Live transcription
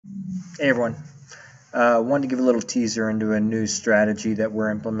Hey everyone, wanted to give a little teaser into a new strategy that we're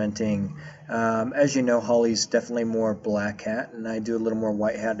implementing. As you know, Holly's definitely more black hat, and I do a little more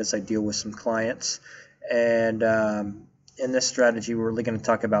white hat as I deal with some clients. And in this strategy, we're really going to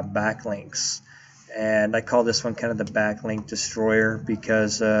talk about backlinks. And I call this one kind of the backlink destroyer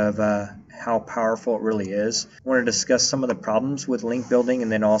because of how powerful it really is. I want to discuss some of the problems with link building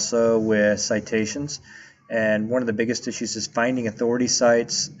and then also with citations. And one of the biggest issues is finding authority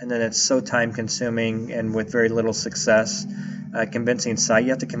sites, and then it's so time consuming and with very little success. Convincing site, you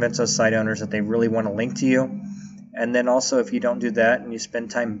have to convince those site owners that they really want to link to you. And then also if you don't do that and you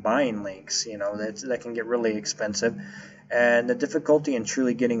spend time buying links, that can get really expensive. And the difficulty in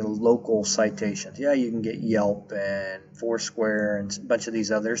truly getting local citations. Yeah, you can get Yelp and Foursquare and a bunch of these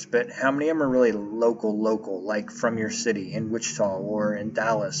others, but how many of them are really local, like from your city in Wichita or in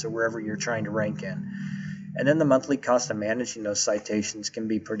Dallas or wherever you're trying to rank in? And then the monthly cost of managing those citations can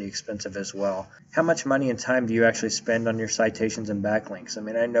be pretty expensive as well. How much money and time do you actually spend on your citations and backlinks? I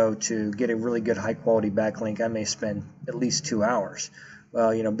mean, I know to get a really good high quality backlink, I may spend at least 2 hours.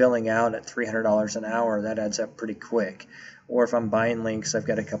 Well, billing out at $300 an hour, that adds up pretty quick. Or if I'm buying links, I've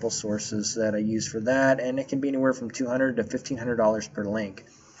got a couple sources that I use for that, and it can be anywhere from $200 to $1,500 per link.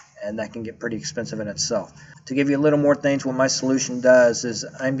 And that can get pretty expensive in itself. To give you a little more things, what my solution does is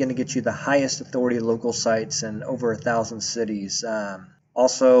I'm going to get you the highest authority local sites in over 1,000 cities.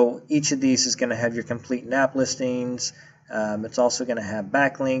 Also, each of these is going to have your complete NAP listings. It's also going to have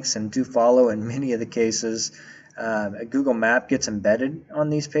backlinks and do follow in many of the cases. A Google Map gets embedded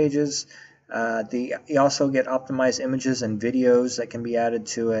on these pages. You also get optimized images and videos that can be added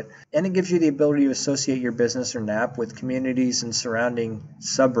to it, and it gives you the ability to associate your business or NAP with communities and surrounding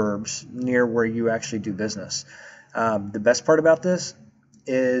suburbs near where you actually do business. The best part about this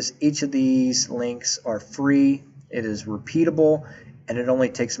is each of these links are free, it is repeatable, and it only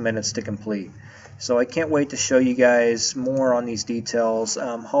takes minutes to complete. So I can't wait to show you guys more on these details.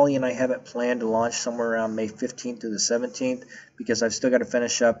 Holly and I have it planned to launch somewhere around May 15th through the 17th because I've still got to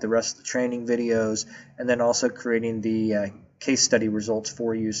finish up the rest of the training videos and then also creating the case study results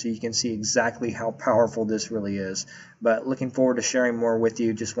for you so you can see exactly how powerful this really is. But looking forward to sharing more with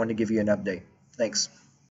you. Just wanted to give you an update. Thanks.